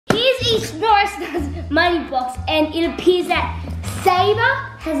This is Norris Nuts money box, and it appears that Saber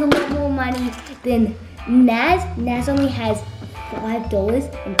has a lot more money than Naz. Naz only has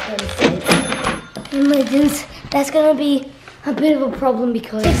 $5.20. And legends, that's gonna be a bit of a problem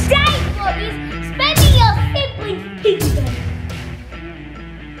because today's vlog is spending your siblings' piggy bank.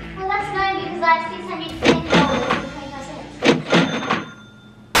 Well, that's no because I have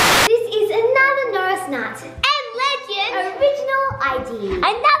 $610.25. This is another Norris Nuts And Legend original ID.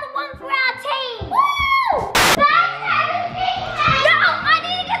 Another one for our team. Woo! No, I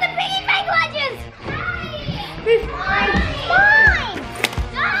need to get the Piggy Bank Legends. This is mine. Mine.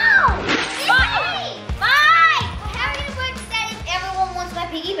 No. Mine. Mine. How are you going to say if everyone wants my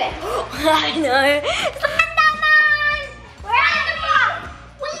piggy bank? I know.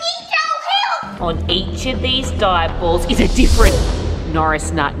 We need your help. On each of these die balls is a different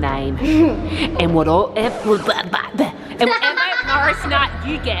Norris Nut name. And whatever Norris Nut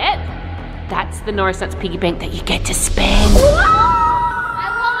you get, that's the Norris Nuts piggy bank that you get to spend. I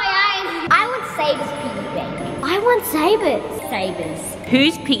want my own. I want Saber's piggy bank. I want Sabers. Sabers.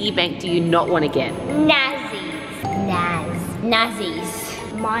 Whose piggy bank do you not want to get? Nazzy's. Nazzy's.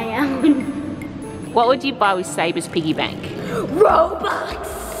 My own. What would you buy with Saber's piggy bank? Robux.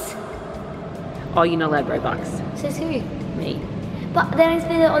 Oh, you're not allowed Robux. Says who? Me. But then I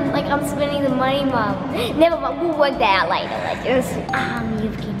spend it on, like, I'm spending the money, Mum. Never mind, we'll work that out later. Like, just,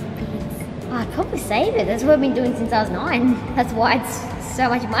 you've given pigs. Oh, I'd probably save it. That's what I've been doing since I was 9. That's why it's so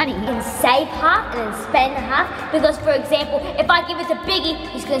much money. You can save half and then spend half. Because, for example, if I give it to Piggy,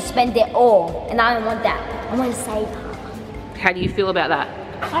 he's going to spend it all. And I don't want that. I want to save half. How do you feel about that?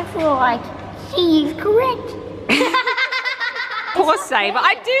 I feel like he is correct. Poor Saber.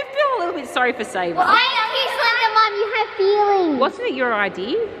 I do feel a little bit sorry for Saber. I know, he's Slender Mum, you have feelings. Wasn't it your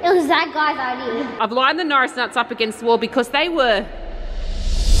idea? It was that guy's idea. I've lined the Norris Nuts up against the wall because they were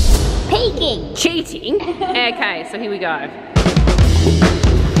Peeking. cheating. Okay, so here we go.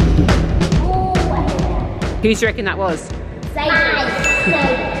 Who do you reckon that was?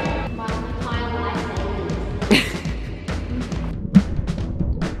 Saber.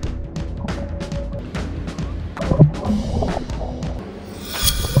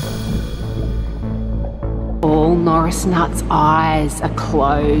 All Norris Nuts' eyes are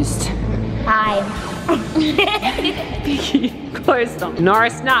closed. Hi. Close them.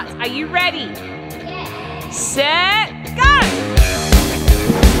 Norris Nuts, are you ready? Yeah. Set, go!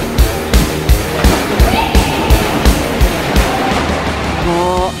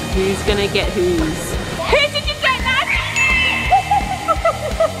 Oh, who's gonna get whose? Who did you get, Naz?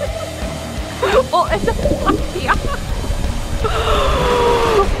 Oh, it's a one here.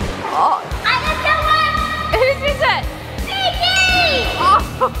 Oh. I got someone. Whose is it? Piggy. Oh.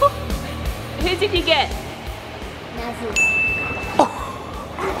 Who did you get? Nazzy's.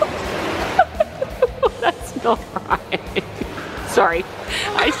 That's not right. Sorry.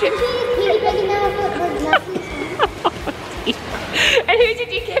 I should. Piggy bank now for Nazzy's. And who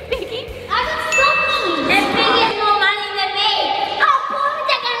did you get, Piggy? I got Sophie. And Piggy has more money than me. Oh,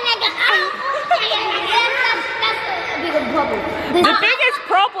 that's a bigger problem. The biggest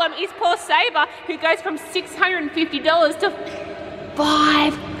problem is poor Saber, who goes from $650 to $5.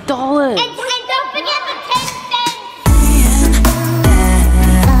 And don't forget the 10 cents.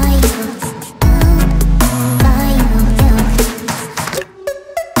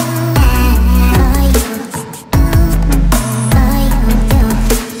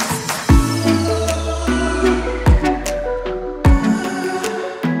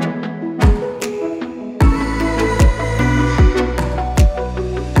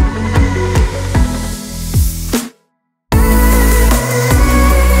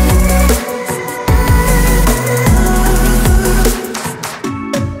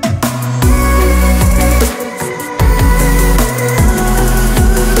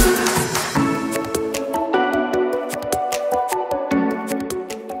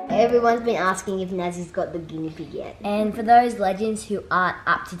 Everyone's been asking if Nazzy's got the guinea pig yet. And for those legends who aren't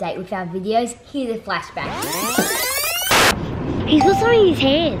up to date with our videos, here's a flashback. He's got something in his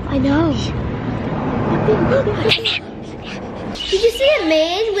hand. I know. Did you see a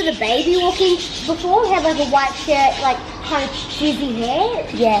man with a baby walking before? He had like a white shirt, like kind of frizzy hair.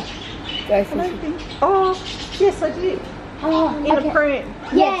 Yeah. Go for it. Oh, yes, I did. Oh, In a print.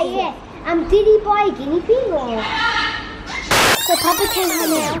 Yeah. Did he buy a guinea pig or? So Papa came home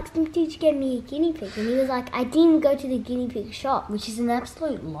and I asked him, did you get me a guinea pig? And he was like, I didn't go to the guinea pig shop, which is an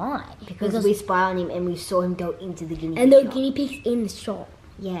absolute lie. Because we spy on him and we saw him go into the guinea pig shop. And there were guinea pigs in the shop.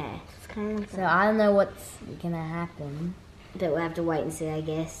 Yeah. It's kind of like so I don't know what's gonna happen. But we'll have to wait and see, I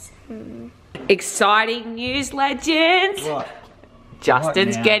guess. Exciting news, legends. What?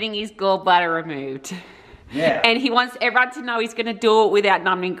 Justin's now. getting his gallbladder removed. Yeah. And he wants everyone to know he's going to do it without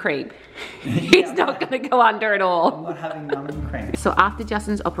numbing cream. He's not going to go under at all. I'm not having numbing cream. So after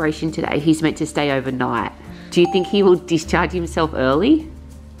Justin's operation today, he's meant to stay overnight. Do you think he will discharge himself early?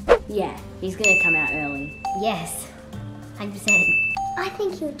 Yeah, he's gonna come out early. Yes, 100%. I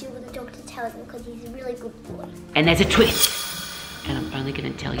think he'll do what the doctor tells him because he's a really good boy. And there's a twist. And I'm only going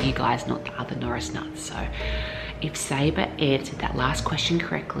to tell you guys, not the other Norris Nuts. So if Sabre answered that last question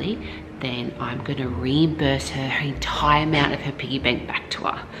correctly, then I'm going to reimburse her entire amount of her piggy bank back to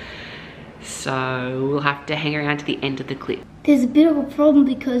her. So we'll have to hang around to the end of the clip. There's a bit of a problem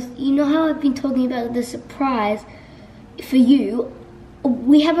because you know how I've been talking about the surprise for you?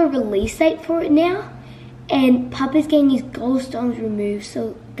 We have a release date for it now, and Papa's getting his gallstones removed,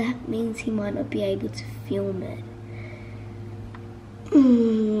 so that means he might not be able to film it.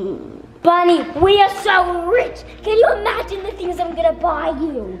 Bunny, we are so rich! Can you imagine the things I'm gonna buy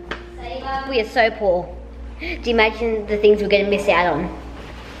you? We are so poor. Do you imagine the things we're going to miss out on?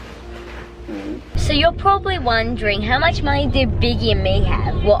 So you're probably wondering, how much money do Biggie and me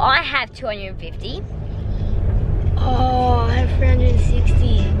have? Well, I have 250. Oh, I have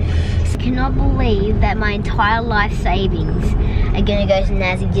 360. I cannot believe that my entire life savings are going to go to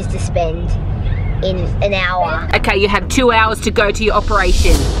Nazi just to spend in an hour. Okay, you have 2 hours to go to your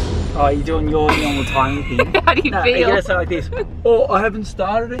operation. Oh, you're doing your normal timing thing. How do you You feel? gotta say like this. Oh, I haven't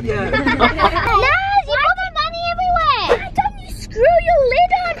started it yet. Naz, you put my money everywhere! Why don't you screw your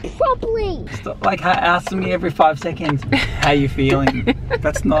lid on properly? Stop like asking me every 5 seconds, how you feeling?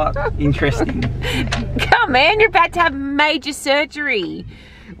 That's not interesting. Come on, you're about to have major surgery.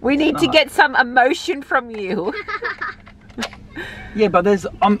 We need to get some emotion from you. Yeah, but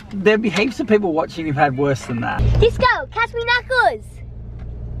there'd be heaps of people watching who've had worse than that. Disco, catch me knuckles!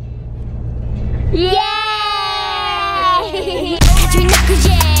 Yay! Catch me knuckles,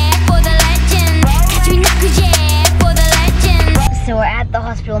 yeah, for the legend. Catch me knuckles, yeah, for the legend. So we're at the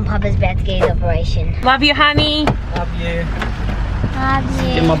hospital and Papa's about to get his operation. Love you, honey. Love you. Love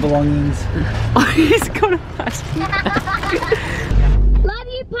you. Get my belongings. Oh, he's got a plastic bag. Love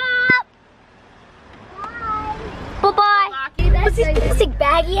you, Pop! Bye. Bye-bye. What's this plastic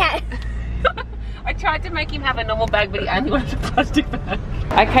bag he had? I tried to make him have a normal bag, but he only wanted a plastic bag.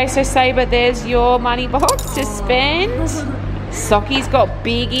 Okay, so Sabre, there's your money box to spend. Socky's got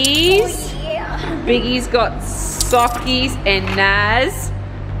biggies. Biggie's got Sockies and Naz.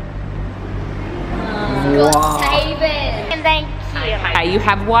 Wow. And thank you. Okay, you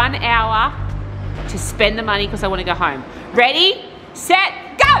have 1 hour to spend the money because I want to go home. Ready, set,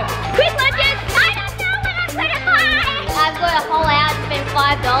 go! Quick, Legends! I don't know what I'm gonna buy! I've got a whole hour to spend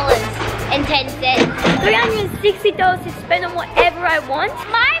 $5.10. $360 to spend on whatever I want?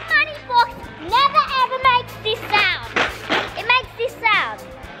 My money box never ever makes this sound. It makes this sound.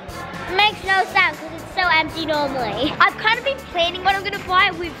 It makes no sound because it's so empty normally. I've kind of been planning what I'm gonna buy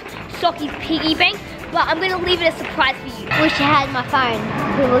with Socky's Piggy Bank, but I'm gonna leave it a surprise for you. Wish I had my phone.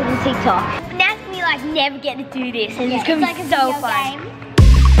 We're looking at TikTok. Now it's me like never get to do this, and it's gonna be so fun.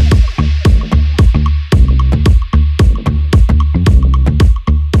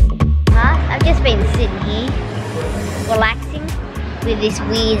 I've just been sitting here, relaxing with this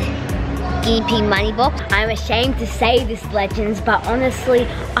weird guinea pig money box. I'm ashamed to say this, Legends, but honestly,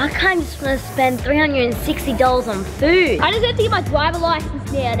 I kind of just want to spend $360 on food. I just have to get my driver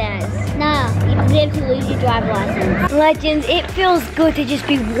license now, Naz. No, you're prepared to lose your driver license. Legends, it feels good to just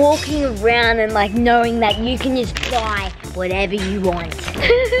be walking around and like knowing that you can just buy whatever you want.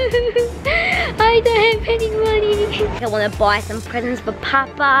 I don't have any money. I want to buy some presents for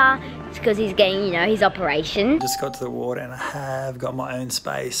Papa. It's because he's getting, you know, his operation. Just got to the water and I have got my own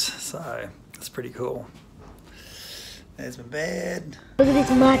space, so that's pretty cool. There's my bed. Look at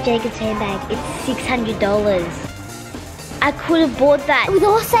this Marc Jacobs handbag. It's $600. I could have bought that. With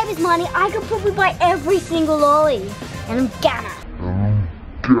all Sabre's money, I could probably buy every single lolly. And I'm gonna.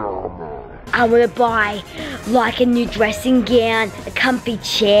 I want to buy like a new dressing gown, a comfy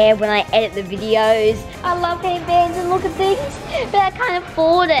chair when I edit the videos. I love handbands and look at things, but I can't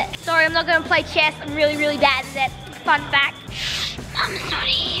afford it. Sorry, I'm not gonna play chess. I'm really, really bad at it. Fun fact. Mum's not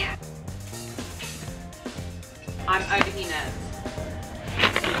here. I'm over here, Naz.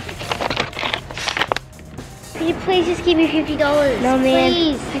 Can you please just give me $50? No, man.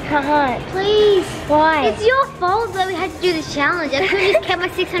 Please. I can't. Please. Why? It's your fault that we had to do this challenge. I could have just kept my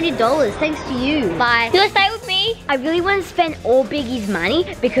 $600 thanks to you. Bye. You wanna stay with me? I really want to spend all Biggie's money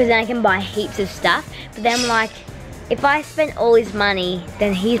because then I can buy heaps of stuff. But then I'm like, if I spend all his money,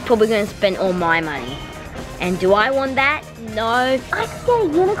 then he's probably going to spend all my money. And do I want that? No. I could get a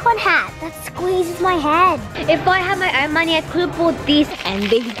unicorn hat. That squeezes my head. If I had my own money, I could have bought this and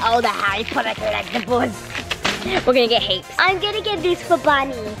these older Harry Potter collectibles. We're gonna get heaps. I'm gonna get this for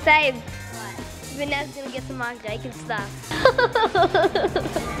Bunny. Save. Vanessa's gonna get some Marc Jacobs stuff.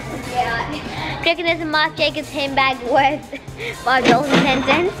 Yeah. Do you reckon there's a Marc Jacobs handbag worth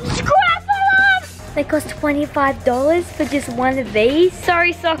 $5.10? Scrap them! They cost $25 for just one of these.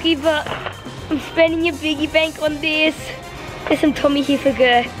 Sorry, Socky, but I'm spending your piggy bank on this. There's some Tommy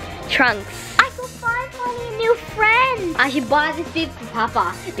Hilfiger trunks. I could find Bunny a new friend. I should buy this bib for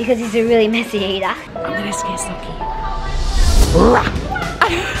Papa because he's a really messy eater. I'm gonna scare Socky.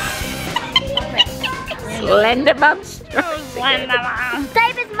 Slender monster.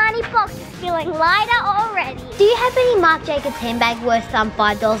 Saber's money box is feeling lighter already. Do you have any Marc Jacobs handbag worth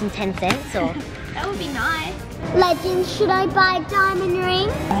 $5.10 or? That would be nice. Legends, should I buy a diamond ring?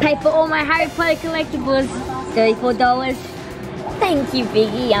 Pay for all my Harry Potter collectibles. $34. Thank you,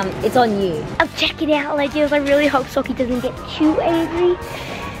 Biggie. It's on you. I'm checking out, Legends. I really hope Socky doesn't get too angry.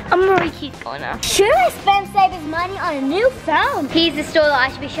 I'm worried he's gonna. Should I spend Saber's money on a new phone? Here's the store that I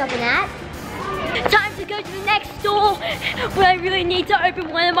should be shopping at. Time to go to the next store where I really need to open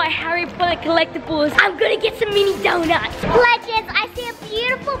one of my Harry Potter collectibles. I'm gonna get some mini donuts. Legends, I see a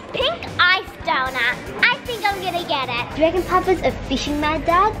beautiful pink ice donut. I think I'm gonna get it. Do you reckon Papa's a fishing mad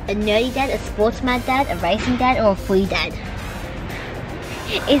dad, a nerdy dad, a sports mad dad, a racing dad, or a foodie dad?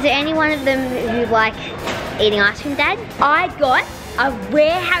 Is there any one of them who like eating ice cream dad? I got a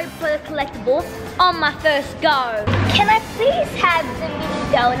rare Harry Potter collectible on my first go. Can I please have the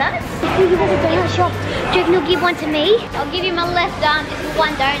mini donuts? He was a donut shop. Do you reckon he'll give one to me? I'll give you my left arm just for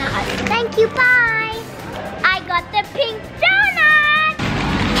one donut. Thank you, bye. I got the pink donut.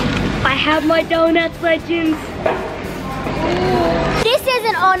 I have my donuts, Legends. This is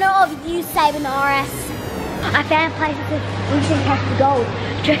in honor of you, Saber Norris. I found a place that recently has the gold.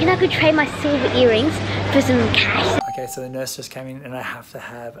 Do you reckon I could trade my silver earrings for some cash? Okay, so the nurse just came in and I have to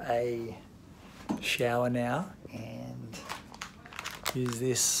have a shower now and use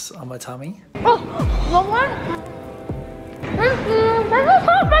this on my tummy. Oh, what one?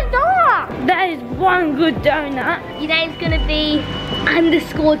 That is one good donut. Your name's gonna be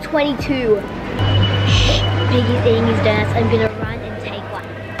 _22. Shh, Biggie's eating his donuts. I'm gonna run and take one.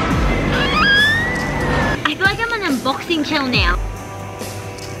 I feel like I'm on an unboxing channel now.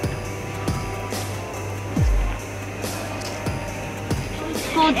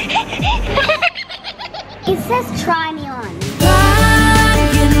 It says try me on.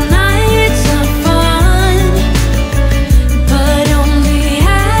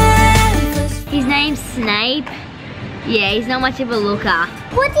 His name's Snape. Yeah, he's not much of a looker.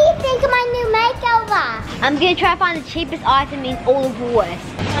 What do you think of my new makeover? I'm gonna try to find the cheapest item in all of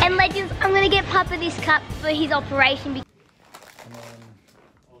Woolworths. And Legends, I'm gonna get Papa this cup for his operation. And then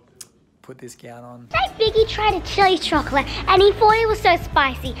put this gown on. Hey, Biggie tried a chili chocolate and he thought it was so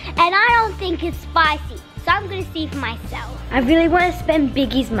spicy. And I don't think it's spicy. So I'm gonna see for myself. I really want to spend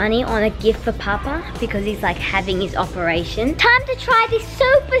Biggie's money on a gift for Papa because he's like having his operation. Time to try this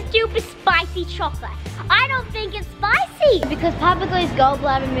super duper spicy chocolate. I don't think it's spicy. Because Papa got his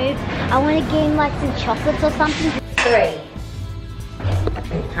gallbladder removed, I want to give him like some chocolates or something. 3.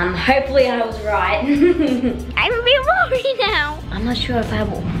 Hopefully I was right. I'm a bit worried now. I'm not sure if I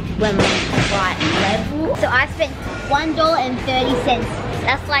went on the right level. So I spent $1.30.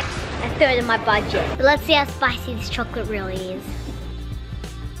 That's like a third of my budget. But let's see how spicy this chocolate really is.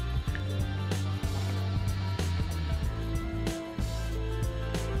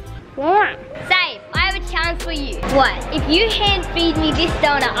 Save, I have a challenge for you. What? If you hand feed me this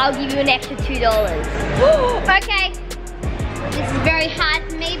donut, I'll give you an extra $2. Okay. This is very hard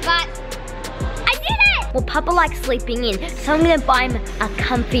for me, but I did it! Well, Papa likes sleeping in, so I'm gonna buy him a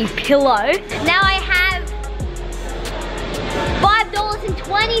comfy pillow. Now I have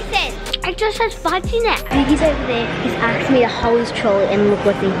 $5.20. I just had spicy now. Biggie's over there. He's asked me to hold his trolley and look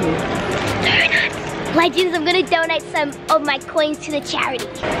what's in here. Donuts. Legends, I'm gonna donate some of my coins to the charity.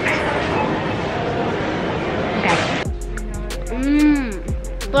 Okay.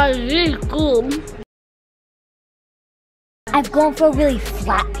 That is really good. I've gone for a really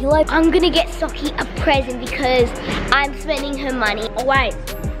flat pillow. I'm gonna get Socky a present because I'm spending her money. Oh wait.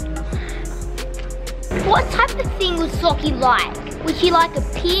 What type of thing would Socky like? Would she like a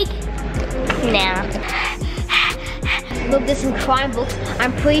pig? Nah. Look, there's some crime books.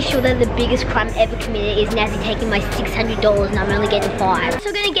 I'm pretty sure that the biggest crime ever committed is Nazi taking my $600 and I'm only getting 5. So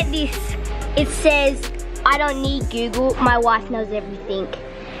I'm gonna get this. It says, I don't need Google, my wife knows everything.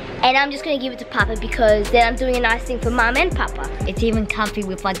 And I'm just gonna give it to Papa because then I'm doing a nice thing for Mum and Papa. It's even comfy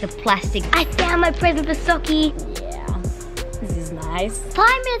with like the plastic. I found my present for Socky. Yeah, this is nice. 5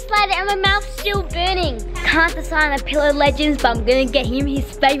 minutes later and my mouth's still burning. Can't decide on a pillow, Legends, but I'm gonna get him his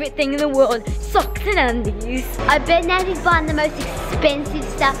favorite thing in the world, socks and undies. I bet Nazi's buying the most expensive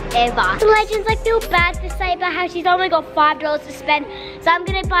stuff ever. The Legends, I feel bad for Saber, how she's only got $5 to spend, so I'm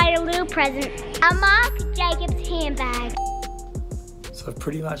gonna buy her a little present, a Marc Jacobs handbag. So I've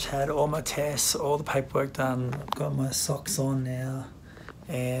pretty much had all my tests, all the paperwork done. I've got my socks on now,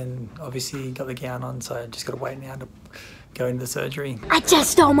 and obviously got the gown on, so I just gotta wait now to go into the surgery. I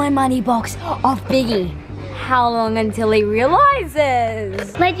just stole my money box off Biggie. How long until he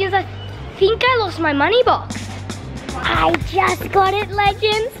realizes? Legends, I think I lost my money box. I just got it,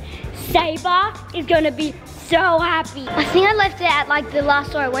 Legends. Saber is gonna be so happy. I think I left it at like the last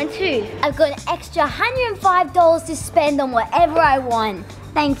store I went to. I've got an extra $105 to spend on whatever I want.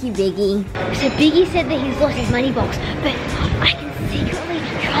 Thank you, Biggie. So Biggie said that he's lost his money box, but I can secretly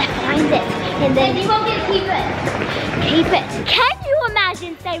try to find it. And then you won't get to keep it. Keep it. Can you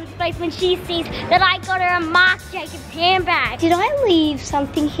imagine Saber's face when she sees that I got her a Marc Jacobs handbag? Did I leave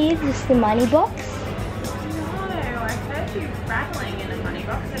something here, just the money box? No, I heard you rattling in a money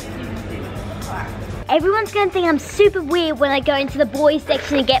box. I didn't even see what it looked like. Everyone's gonna think I'm super weird when I go into the boys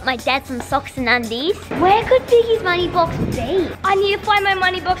section and get my dad some socks and undies. Where could Biggie's money box be? I need to find my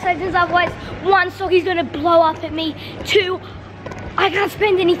money box, Legends, otherwise 1, Socky's gonna blow up at me, 2, I can't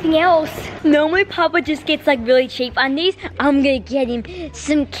spend anything else. Normally Papa just gets like really cheap undies. I'm gonna get him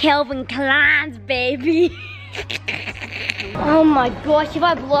some Calvin Klein's, baby. Oh my gosh, if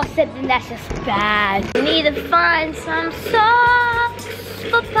I've lost it, then that's just bad. I need to find some socks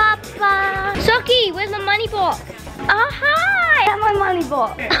for Papa. Socky, where's my money box? Oh, hi! That's my money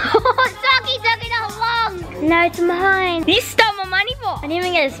box. Socky took it all along. No, it's mine. You stole my money box. I didn't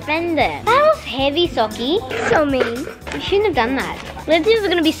even get to spend it. That was heavy, Socky. So mean. You shouldn't have done that. Legends are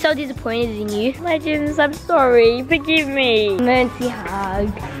gonna be so disappointed in you. Legends, I'm sorry. Forgive me. Emergency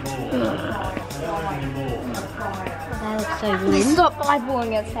hug. That looks so good. Stop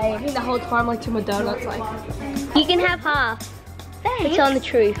eyeballing it, saying the whole time like to my donuts like. You can have half. Thanks. For telling the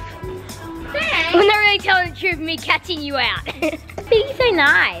truth. Thanks. We're not really telling the truth, me catching you out. Biggie's so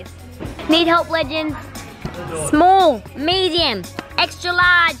nice. Need help, Legends? Small, medium, extra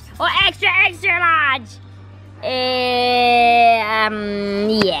large, or extra large?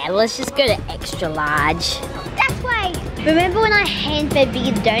 Yeah, let's just go to extra large. That's way. Remember when I hand-fed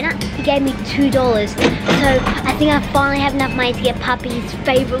Biggie the donut? He gave me $2. So I think I finally have enough money to get Puppy his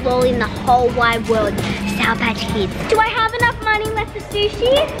favorite lolly in the whole wide world, Sour Patch Kids. Do I have enough money left for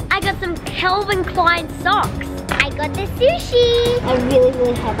sushi? I got some Calvin Klein socks. I got the sushi. I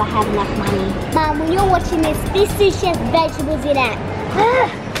really hope I have enough money. Mom, when you're watching this sushi has vegetables in it.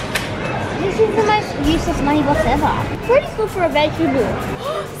 This is the most useless money box ever. Pretty cool for a vegetable.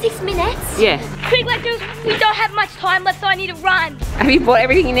 6 minutes? Yeah. Quick, Legends, we don't have much time left, so I need to run. Have you bought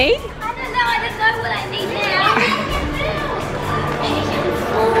everything you need? I don't know what I need now.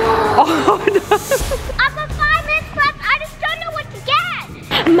 Oh no. I've got 5 minutes left, I just don't know what to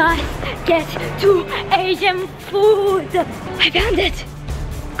get. Must get to Asian food. I found it.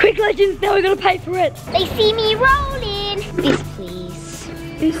 Quick, Legends, now we're gonna pay for it. They see me rolling. This, please.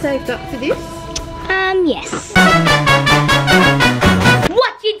 You saved up for this? Yes.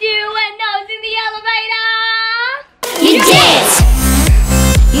 What you do when No's in the elevator? You dance!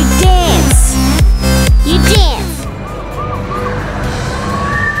 You dance! You dance!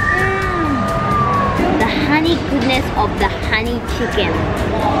 The honey goodness of the honey chicken.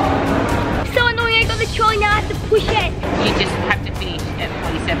 So annoying, I got the trolley, now I have to push it. You just have to finish at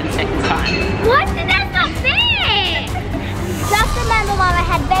 47 seconds time. What? That's not fair! Just remember, Mum, I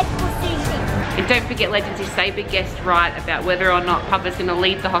had vegetable sushi. And don't forget, Legends, if Saber guessed right about whether or not Papa's going to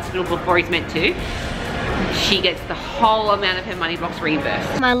leave the hospital before he's meant to, she gets the whole amount of her money box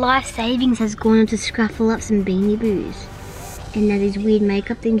reimbursed. My life savings has gone on to scruffle up some Beanie Boos. And now this weird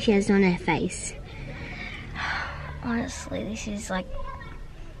makeup thing she has on her face. Honestly, this is like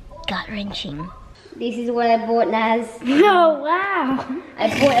gut-wrenching. This is what I bought, Naz. Oh, wow. I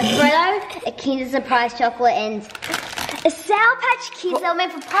bought a Freddo, a Kinder Surprise chocolate, and a Sour Patch Kids that were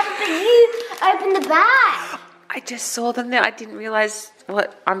meant for Papa, but you opened the bag. I just saw them there. I didn't realise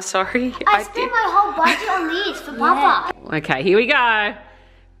what. I'm sorry. I spent my whole budget on this for Papa. Okay, here we go.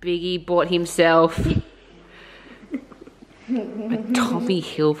 Biggie bought himself a Tommy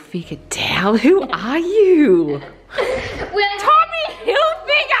Hilfiger towel. Who are you? Tommy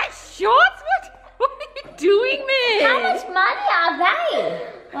Hilfiger shorts? What are you doing there? How much money are they?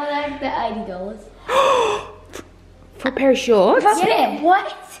 Well, they're $80. For a pair of shorts? Yeah,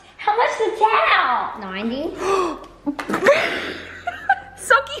 what? How much the towel? 90.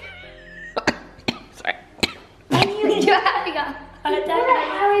 Socky. Sorry. You're having a hard time.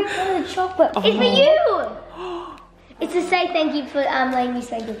 Harry Potter chocolate. It's for you. It's to say thank you for letting me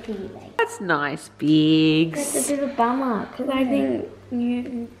spend your piggy bank. That's nice, Biggs. It's a bit of a bummer because I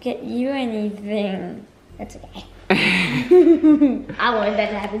didn't get you anything. That's okay. I wanted that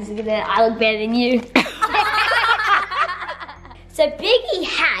to happen so that I look better than you. So Biggie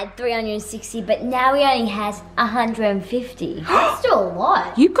had 360, but now he only has 150. That's still a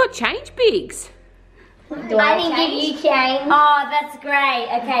lot. You've got change, Biggs. I didn't give you change. Oh, that's great.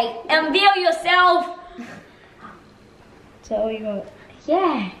 Okay, unveil yourself. So all you got.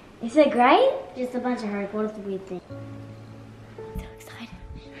 Yeah. Is that great? Just a bunch of Harry Potter's the weird thing. I'm so excited.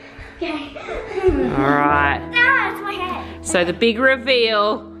 Okay. All right. Ah, it's my head. So the big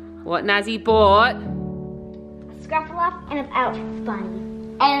reveal, what Nazzy bought. Scruffle up and an outfit bunny.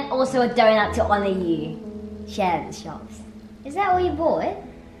 And also a donut to honour you. Share at the shops. Is that all you bought?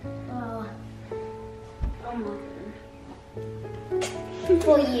 Oh. Oh my god.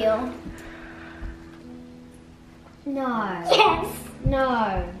 For you. No. Yes.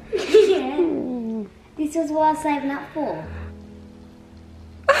 No. Yeah. This was what I was saving up for.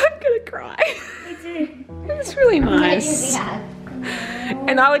 I'm gonna cry. Me too. It's really nice. Yeah.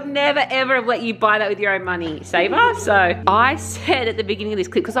 And I would never ever have let you buy that with your own money, Saber. So I said at the beginning of this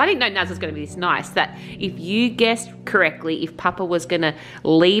clip, because I didn't know Naz was going to be this nice, that if you guessed correctly if Papa was going to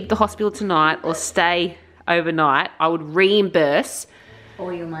leave the hospital tonight or stay overnight, I would reimburse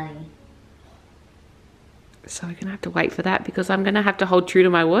All your money. So we're going to have to wait for that because I'm going to have to hold true to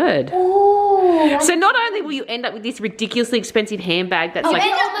my word. Oh. So not only will you end up with this ridiculously expensive handbag that's You like...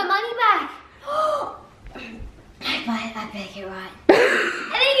 better get my money back. I better get right. And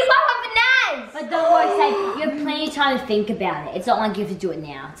then you buy one for Naz. But don't worry, Sabe. You have plenty of time to think about it. It's not like you have to do it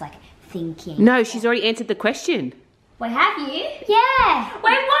now. It's like thinking. No, she's already answered the question. Wait, have you? Yeah. Wait,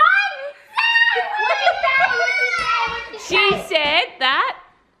 what? What did She said that...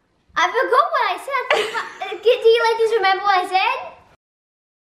 I forgot what I said. Do you ladies remember what I said?